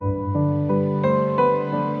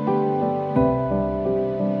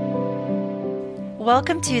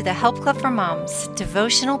Welcome to the Help Club for Moms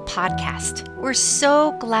devotional podcast. We're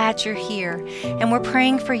so glad you're here, and we're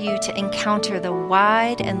praying for you to encounter the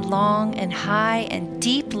wide and long and high and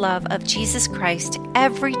deep love of Jesus Christ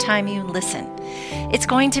every time you listen. It's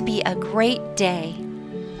going to be a great day.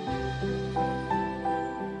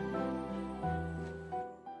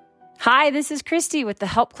 Hi, this is Christy with the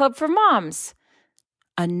Help Club for Moms.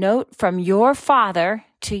 A note from your Father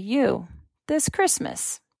to you this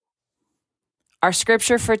Christmas. Our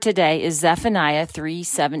scripture for today is Zephaniah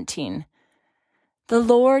 3:17. The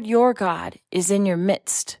Lord your God is in your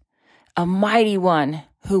midst, a mighty one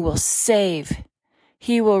who will save.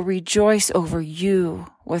 He will rejoice over you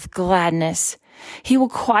with gladness. He will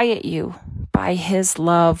quiet you by his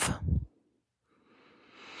love.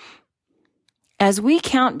 As we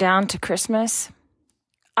count down to Christmas,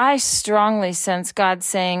 I strongly sense God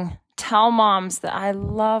saying, tell moms that I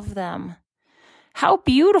love them. How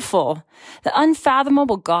beautiful! The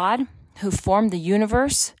unfathomable God who formed the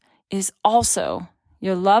universe is also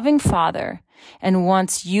your loving Father and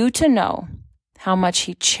wants you to know how much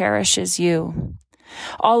he cherishes you.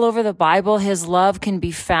 All over the Bible, his love can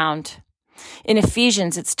be found. In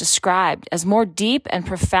Ephesians, it's described as more deep and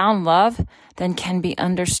profound love than can be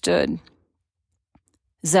understood.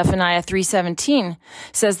 Zephaniah 3:17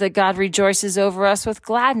 says that God rejoices over us with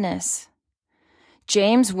gladness.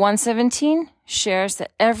 James 1:17 shares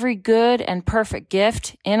that every good and perfect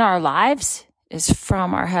gift in our lives is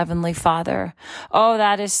from our Heavenly Father. Oh,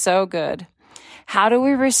 that is so good. How do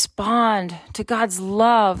we respond to God's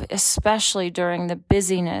love, especially during the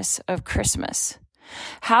busyness of Christmas?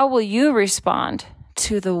 How will you respond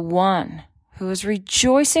to the one who is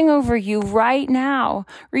rejoicing over you right now?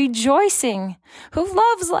 Rejoicing. Who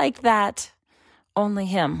loves like that? Only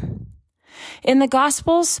him. In the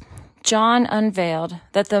Gospels, John unveiled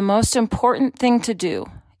that the most important thing to do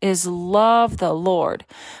is love the Lord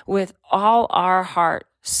with all our heart,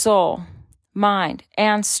 soul, mind,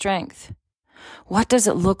 and strength. What does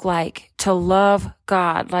it look like to love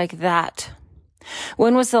God like that?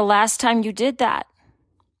 When was the last time you did that?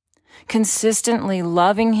 Consistently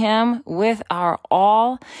loving him with our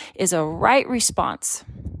all is a right response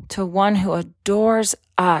to one who adores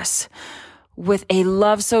us with a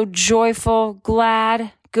love so joyful,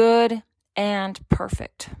 glad, good, and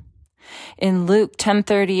perfect. In Luke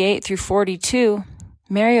 10:38 through 42,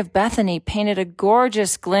 Mary of Bethany painted a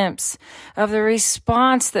gorgeous glimpse of the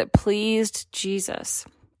response that pleased Jesus.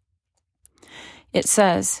 It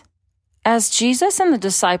says, as Jesus and the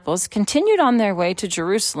disciples continued on their way to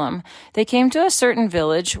Jerusalem, they came to a certain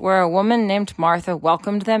village where a woman named Martha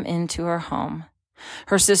welcomed them into her home.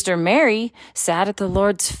 Her sister Mary sat at the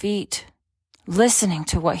Lord's feet, listening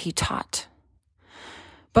to what he taught.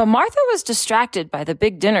 But Martha was distracted by the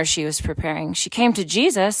big dinner she was preparing. She came to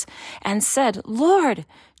Jesus and said, Lord,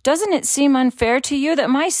 doesn't it seem unfair to you that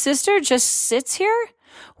my sister just sits here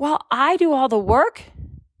while I do all the work?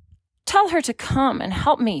 Tell her to come and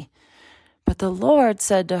help me. But the Lord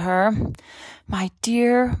said to her, my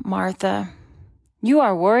dear Martha, you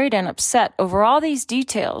are worried and upset over all these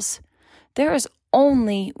details. There is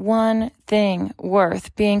only one thing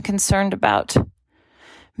worth being concerned about.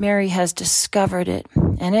 Mary has discovered it,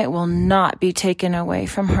 and it will not be taken away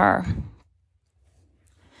from her.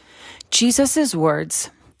 Jesus' words,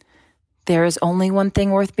 there is only one thing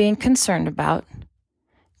worth being concerned about,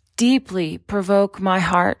 deeply provoke my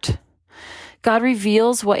heart. God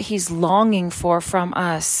reveals what he's longing for from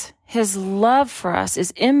us. His love for us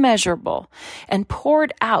is immeasurable and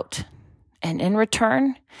poured out. And in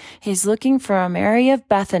return, he's looking for a Mary of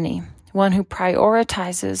Bethany, one who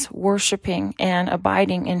prioritizes worshiping and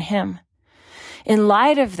abiding in him. In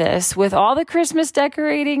light of this, with all the Christmas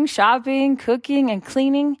decorating, shopping, cooking, and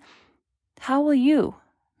cleaning, how will you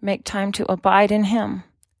make time to abide in him?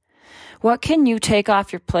 What can you take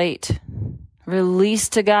off your plate, release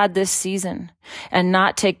to God this season, and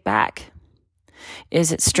not take back?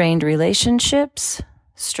 Is it strained relationships,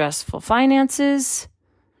 stressful finances,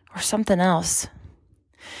 or something else?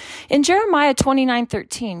 In Jeremiah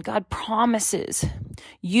 29:13, God promises,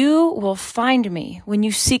 you will find me when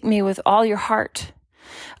you seek me with all your heart.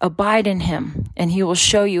 Abide in him, and he will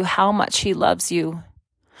show you how much he loves you.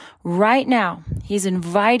 Right now, he's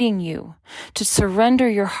inviting you to surrender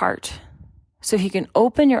your heart so he can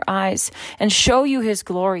open your eyes and show you his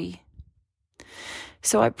glory.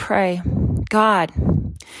 So I pray, God,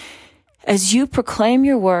 as you proclaim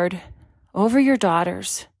your word over your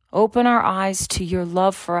daughters, open our eyes to your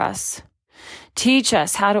love for us. Teach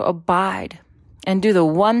us how to abide and do the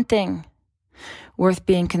one thing worth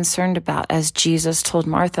being concerned about, as Jesus told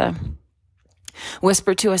Martha.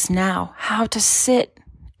 Whisper to us now how to sit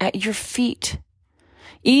at your feet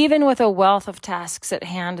even with a wealth of tasks at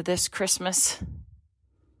hand this Christmas.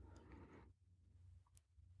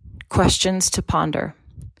 Questions to ponder.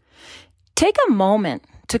 Take a moment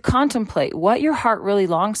to contemplate what your heart really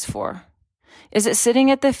longs for. Is it sitting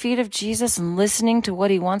at the feet of Jesus and listening to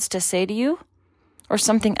what he wants to say to you? Or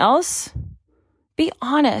something else? Be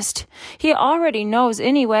honest. He already knows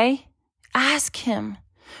anyway. Ask him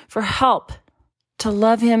for help to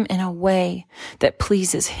love him in a way that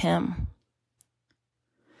pleases him.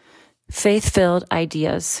 Faith-filled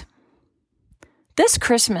ideas. This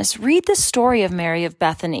Christmas, read the story of Mary of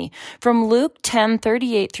Bethany from Luke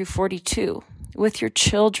 10:38 through 42 with your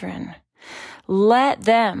children. Let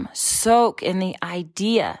them soak in the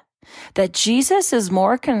idea that Jesus is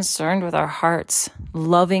more concerned with our hearts,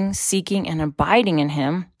 loving, seeking, and abiding in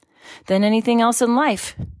him than anything else in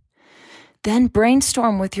life. Then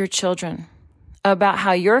brainstorm with your children about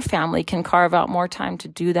how your family can carve out more time to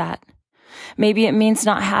do that. Maybe it means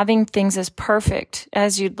not having things as perfect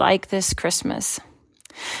as you'd like this Christmas.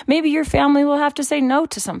 Maybe your family will have to say no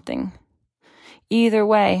to something. Either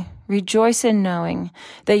way, rejoice in knowing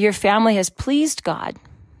that your family has pleased God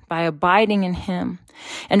by abiding in him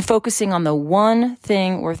and focusing on the one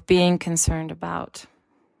thing worth being concerned about.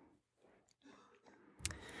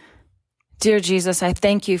 Dear Jesus, I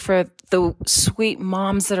thank you for the sweet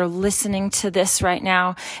moms that are listening to this right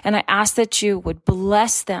now, and I ask that you would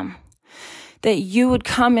bless them, that you would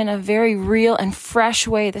come in a very real and fresh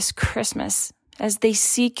way this Christmas. As they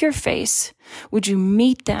seek your face, would you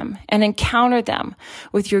meet them and encounter them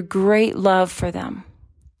with your great love for them?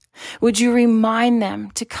 Would you remind them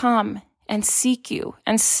to come and seek you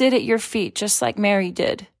and sit at your feet just like Mary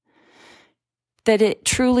did? That it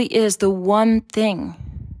truly is the one thing.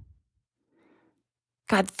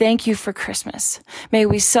 God, thank you for Christmas. May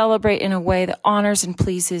we celebrate in a way that honors and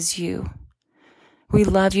pleases you. We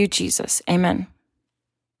love you, Jesus. Amen.